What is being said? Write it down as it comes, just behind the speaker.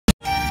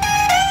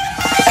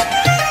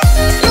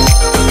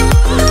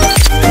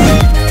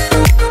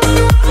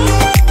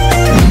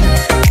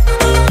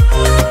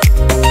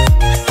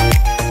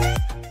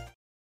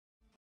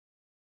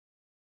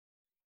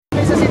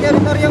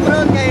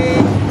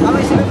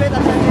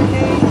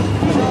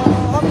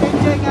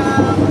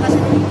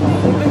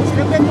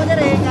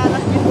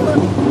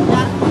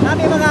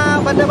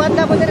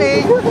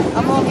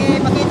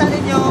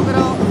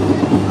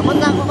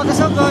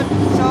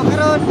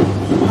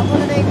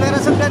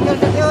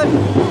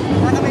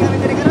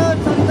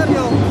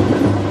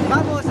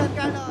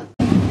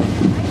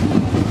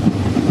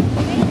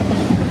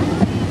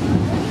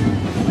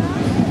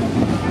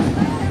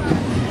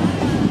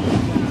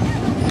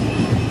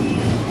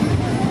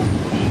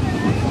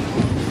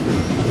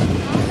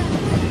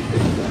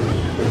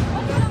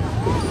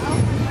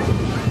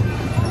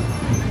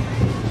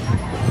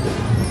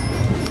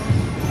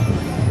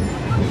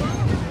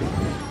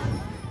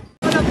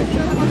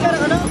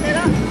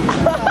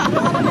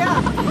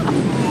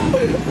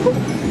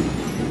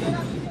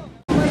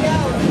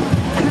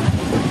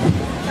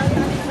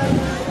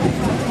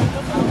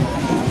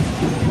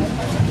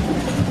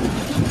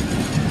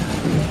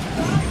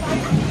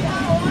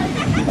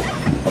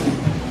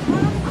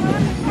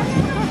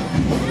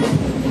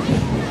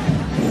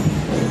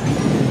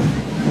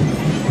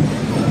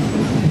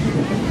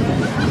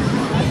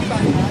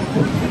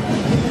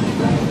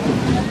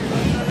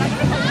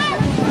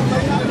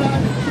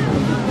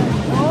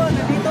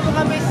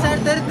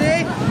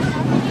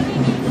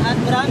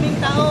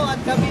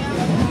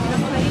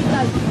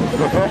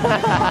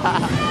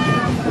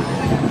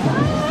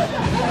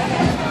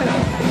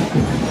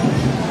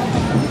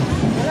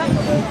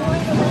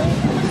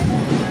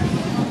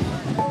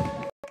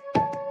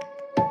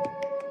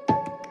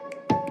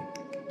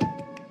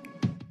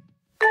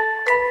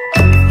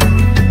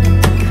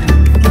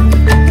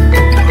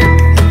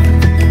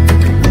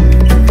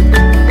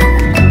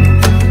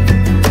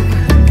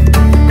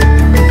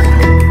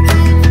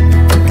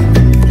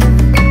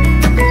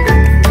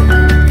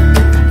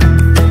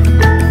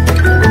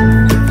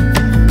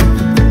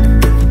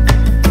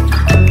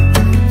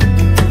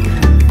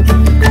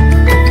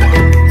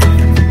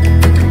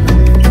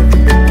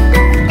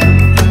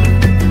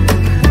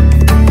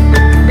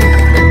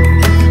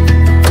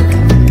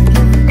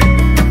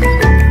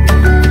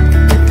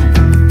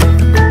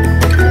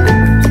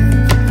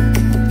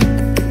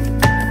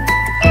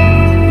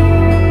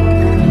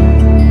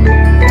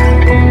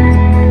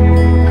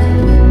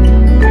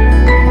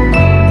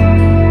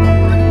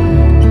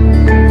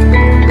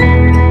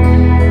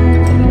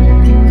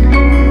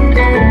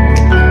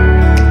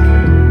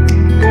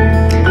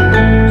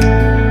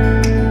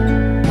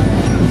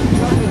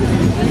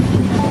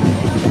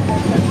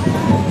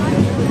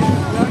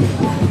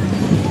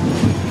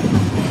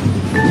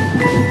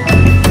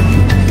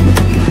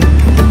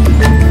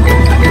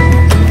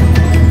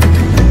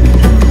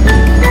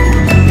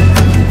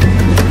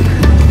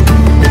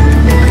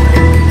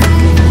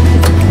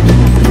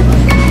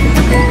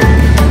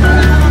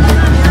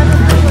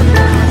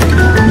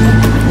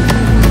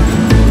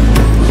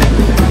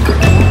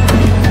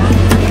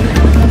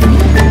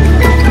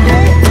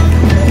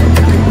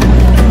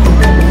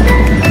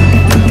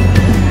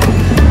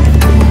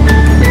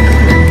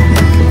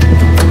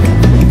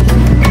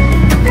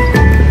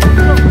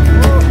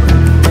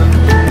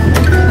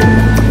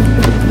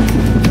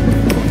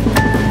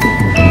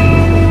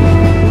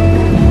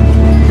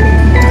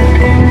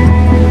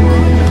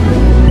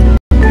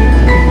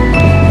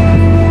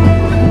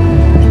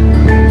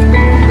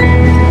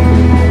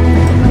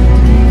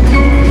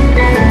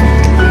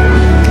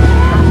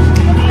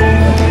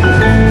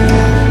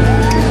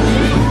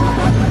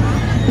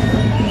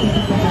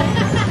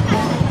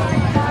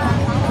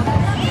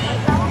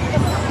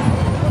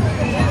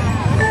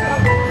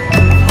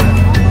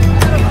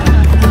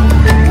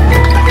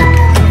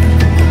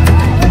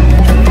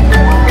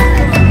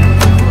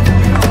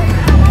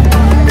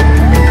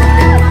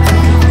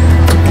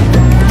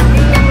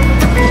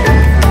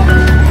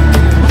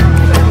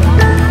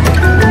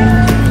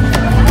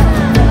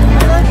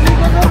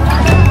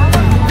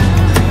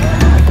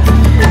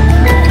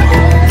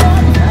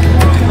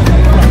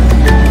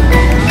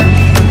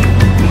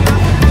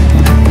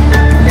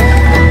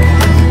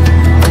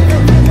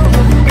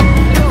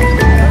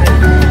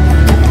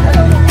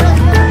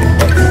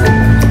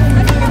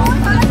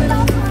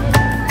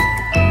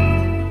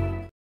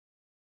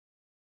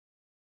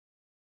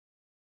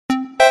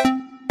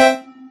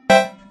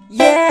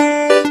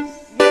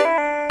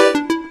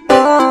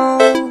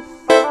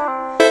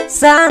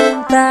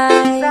santai.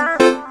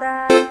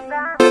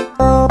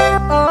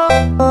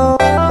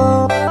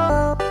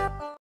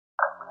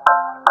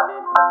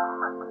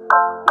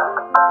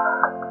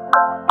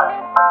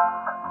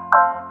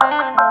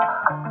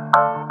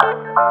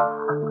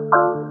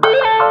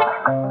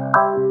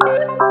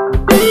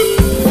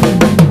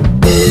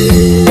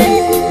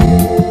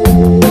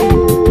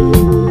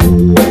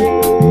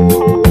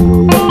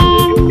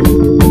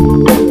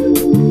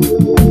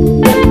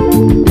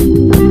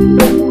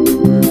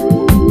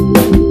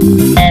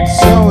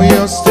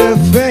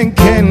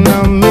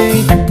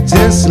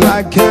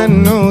 Like I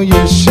know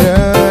you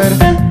should.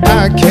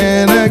 I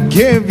cannot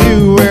give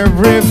you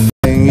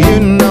everything, you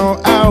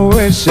know I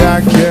wish I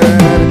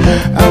could.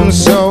 I'm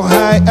so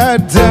high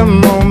at the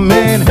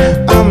moment,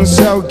 I'm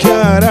so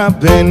caught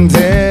up in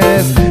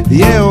this.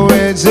 Yeah,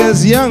 we're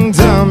just young,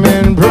 dumb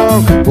and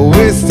broke, but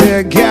we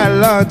still got a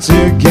lot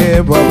to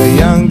give. But we're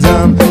young,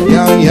 dumb,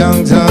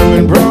 young, dumb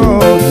and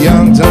broke.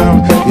 Young,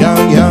 dumb,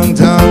 young,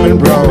 dumb and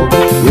broke.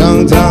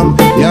 Young, dumb,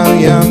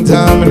 young,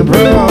 dumb and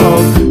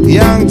broke.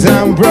 Young,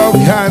 dumb, broke,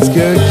 high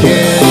school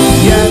kid.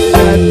 Yeah,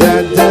 da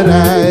da da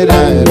da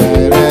da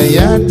da da.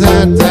 Yeah,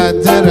 da da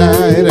da da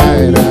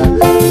da da.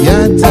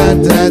 Yeah, da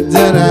da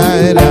da da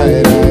da da.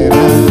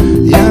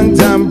 Young,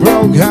 dumb,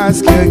 broke, high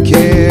school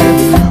kid.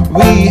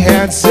 We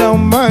had so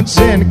much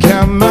in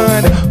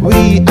common.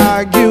 We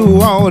argue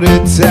all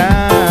the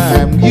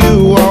time.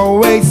 You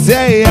always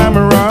say I'm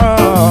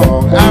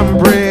wrong. I'm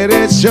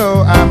pretty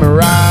sure I'm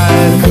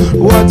right.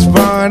 What's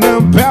fun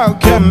about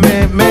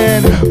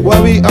commitment?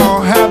 Well, we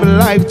all have a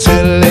life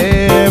to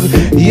live.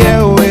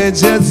 Yeah, we're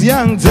just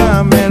young,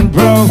 dumb and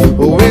broke,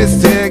 but we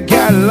still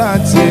got a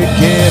lot to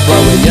give.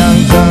 But we're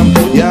young, dumb and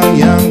broke.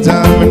 Young, dumb,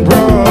 dumb and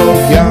broke.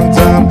 Young,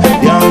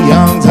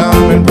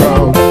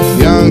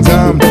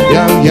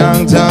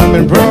 dumb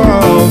and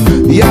broke.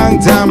 Young,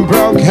 dumb,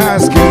 broke high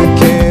school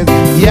kids.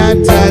 Yeah,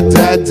 da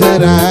da da da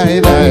da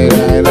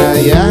da da.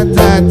 Yeah,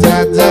 da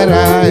da da da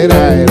da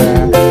da.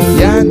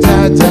 Yeah,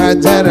 da da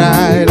da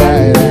da da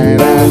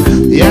da.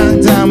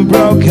 Young, dumb,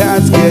 broke high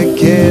school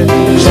kid.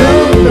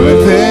 Sure, let me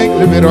think,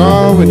 let me it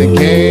all in the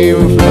game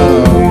of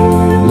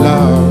love,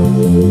 love.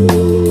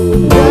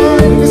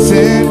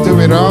 Listen to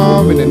it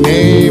all in the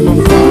name of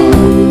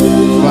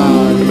fun,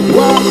 fun.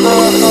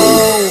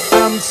 Whoa,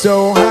 I'm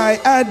so high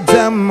at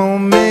the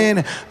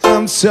moment.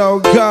 I'm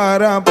so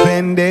caught up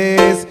in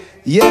this.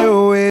 Yeah,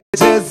 we're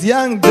just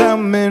young,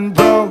 dumb, and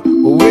broke.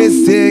 We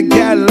still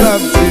got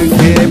love to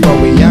give, but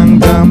we young,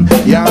 dumb,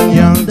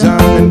 young,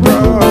 dumb, and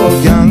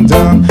broke. Young,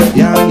 dumb,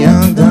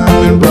 young,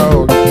 dumb, and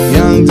broke.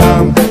 Young,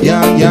 dumb,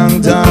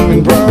 young, dumb,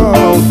 and broke.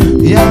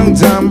 Young,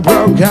 dumb,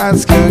 broke,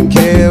 eyes could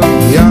kill.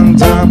 Young,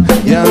 dumb,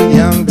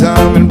 young,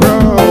 dumb, and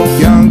broke.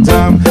 Young,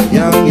 dumb,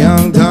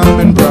 young, dumb,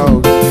 and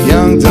broke.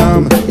 Young,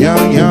 dumb,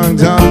 young,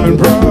 dumb, and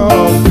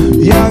broke.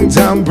 Young,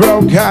 dumb,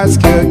 broke, eyes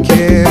could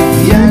kill.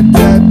 Yeah,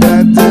 da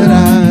da da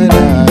da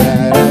da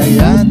da.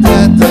 Yeah,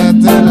 da da da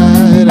da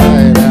da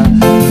da.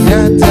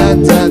 Yeah, da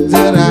da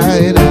da da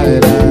da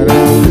da.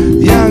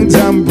 Young,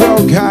 dumb,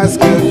 broke, eyes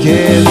could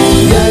kill.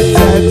 Yeah,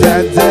 da da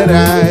da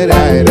da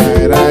da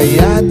da.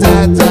 Yeah,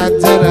 da da da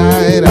da da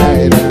da.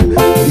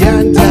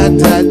 Yeah, da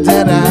da da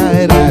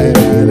da da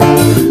da.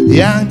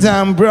 Young,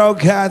 dumb,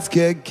 broke, eyes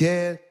could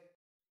kill.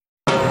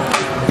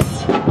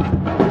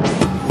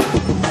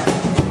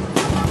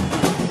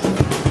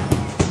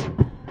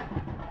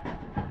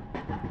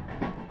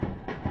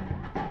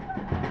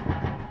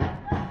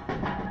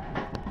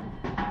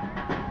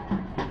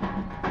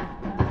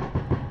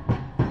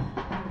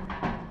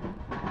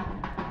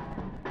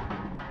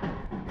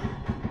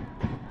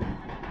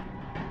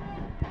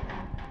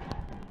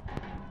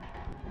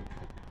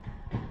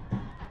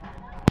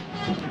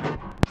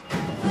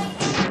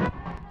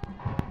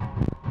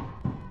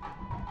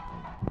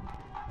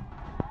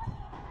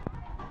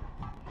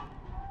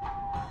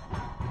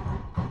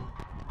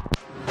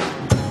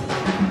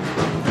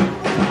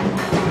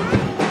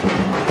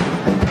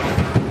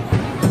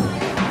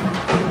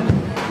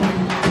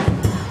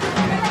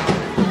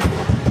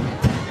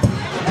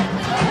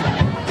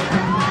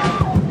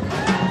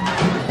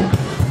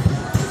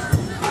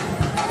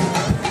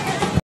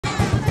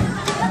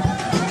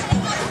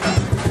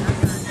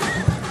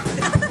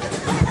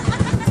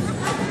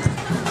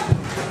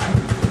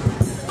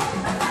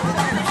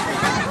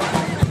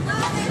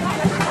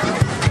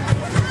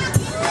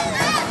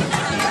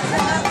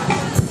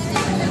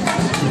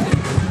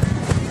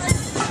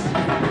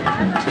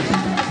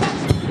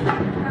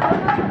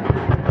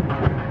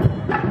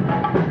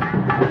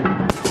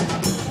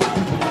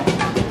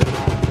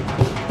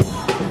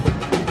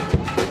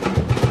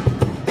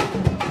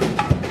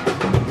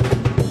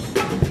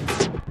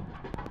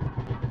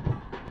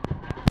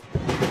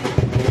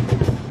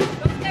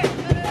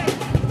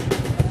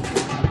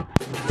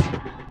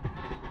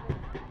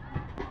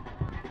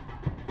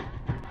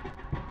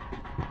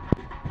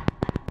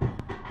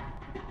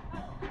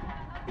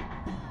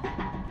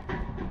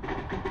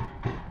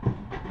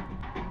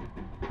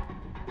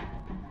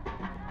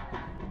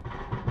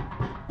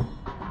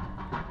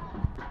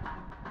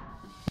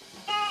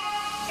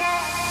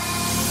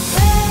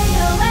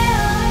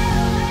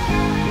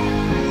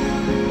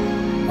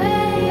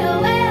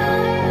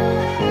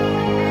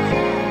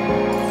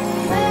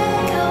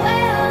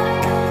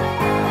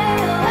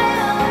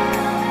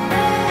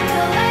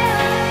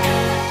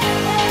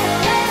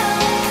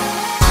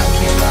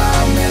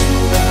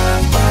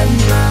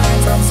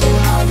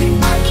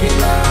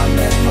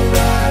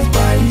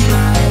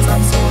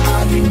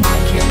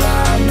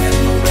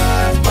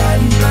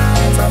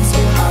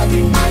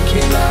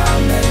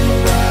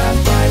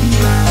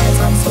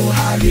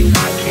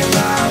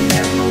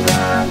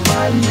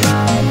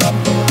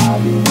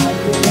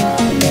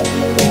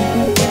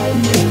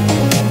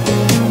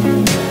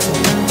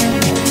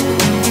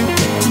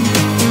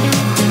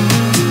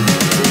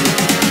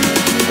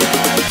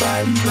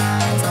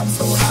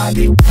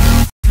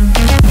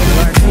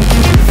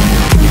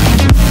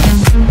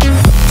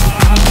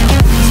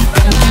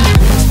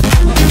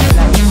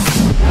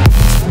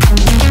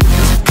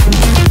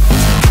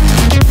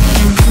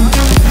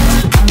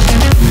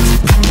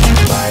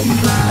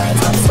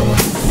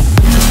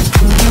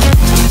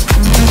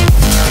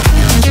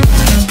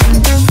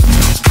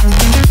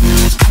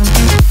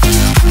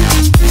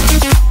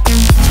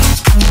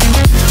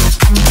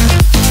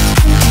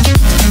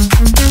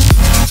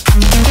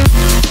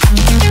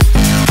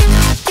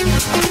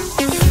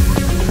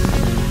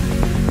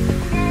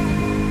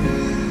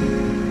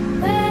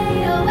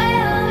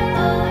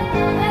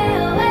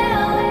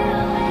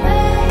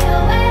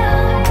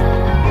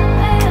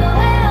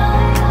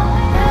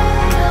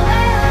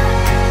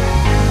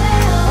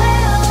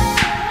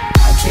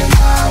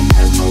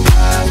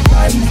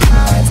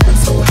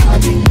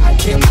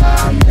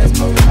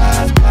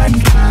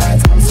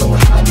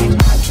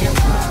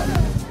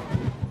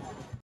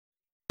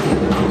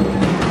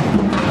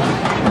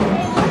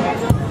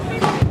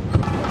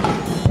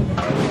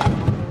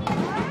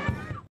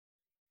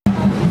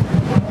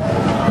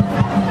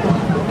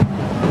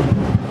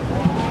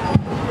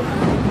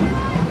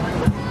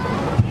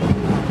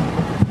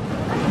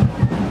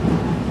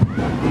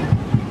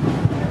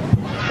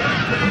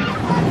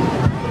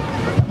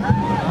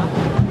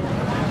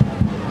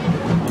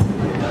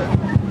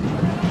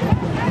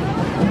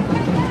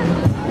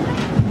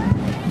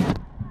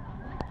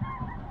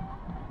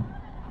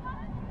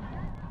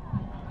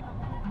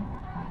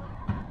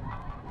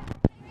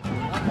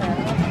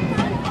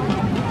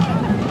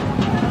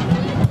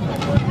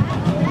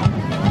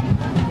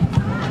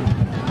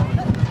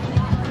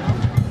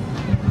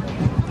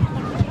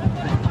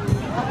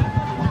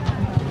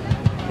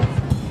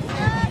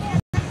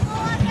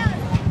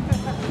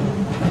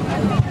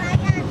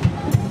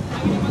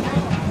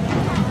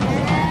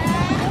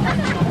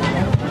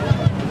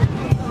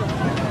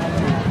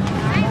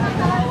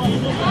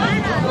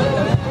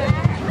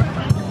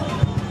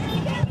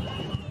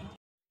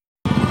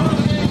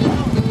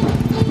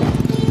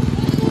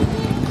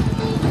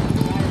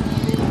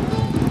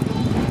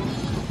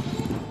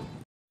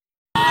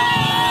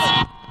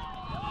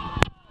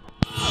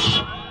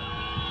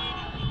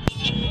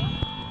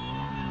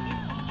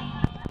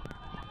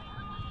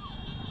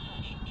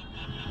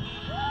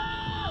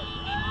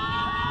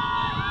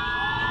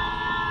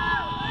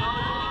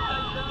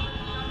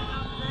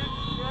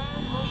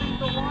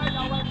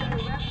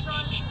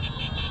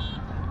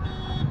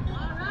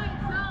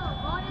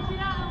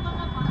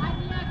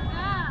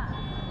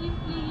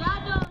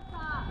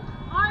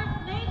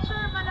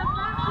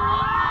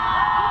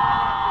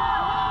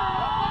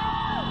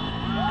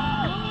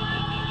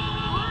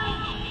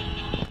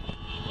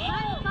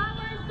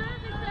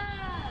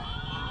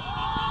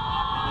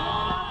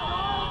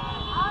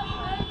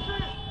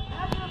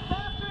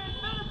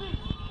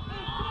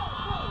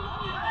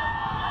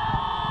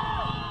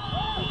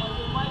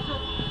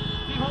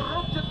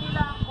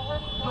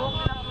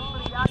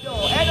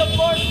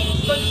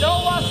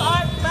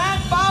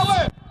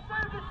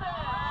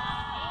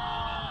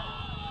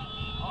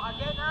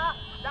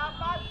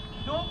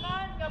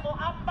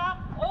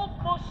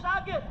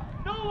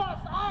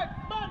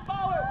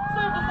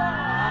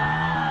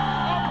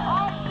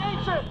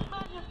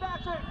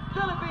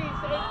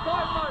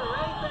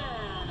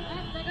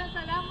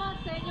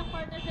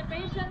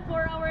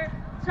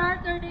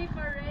 Saturday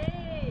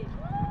Parade.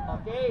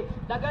 Okay,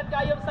 dagan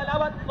kayong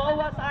salamat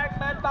MOA's Art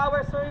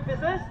Manpower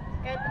Services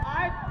and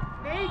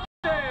Artnature.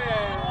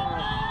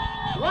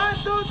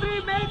 1,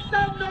 2, 3, make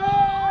some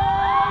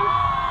noise!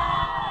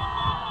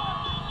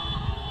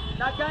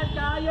 Dagan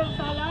kayong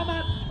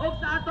salamat o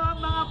sa ato ang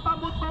mga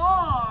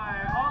pamotor.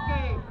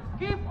 Okay,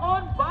 keep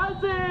on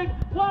buzzing.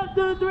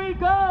 1, 2,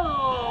 3, go!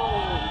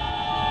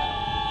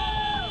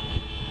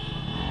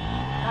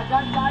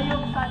 Dagan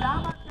kayong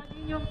salamat sa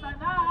inyong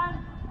tanan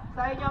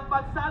sa inyong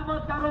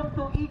pagsalmot karong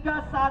tuiga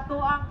sa ato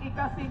ang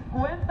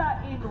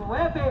ika-59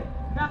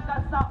 nga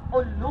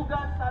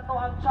kasaulugan sa ato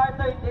ang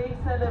Charter Day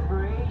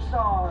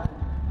celebration.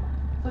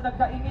 So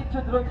nagkaingit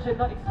yun ron siya,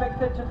 no?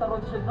 Expected yun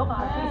taron siya, no?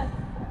 Artist.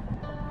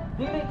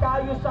 Dili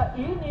kayo sa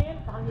init,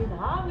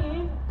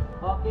 hangin-hangin,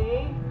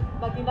 okay?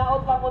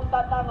 Naginaot pa mong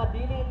tata nga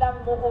dili lang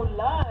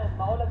muulan.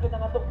 Maulan yun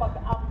ang atong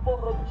pag-ampo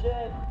ron,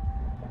 Jen.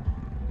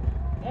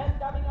 And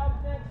coming up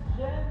next,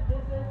 Jen,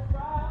 this is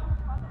from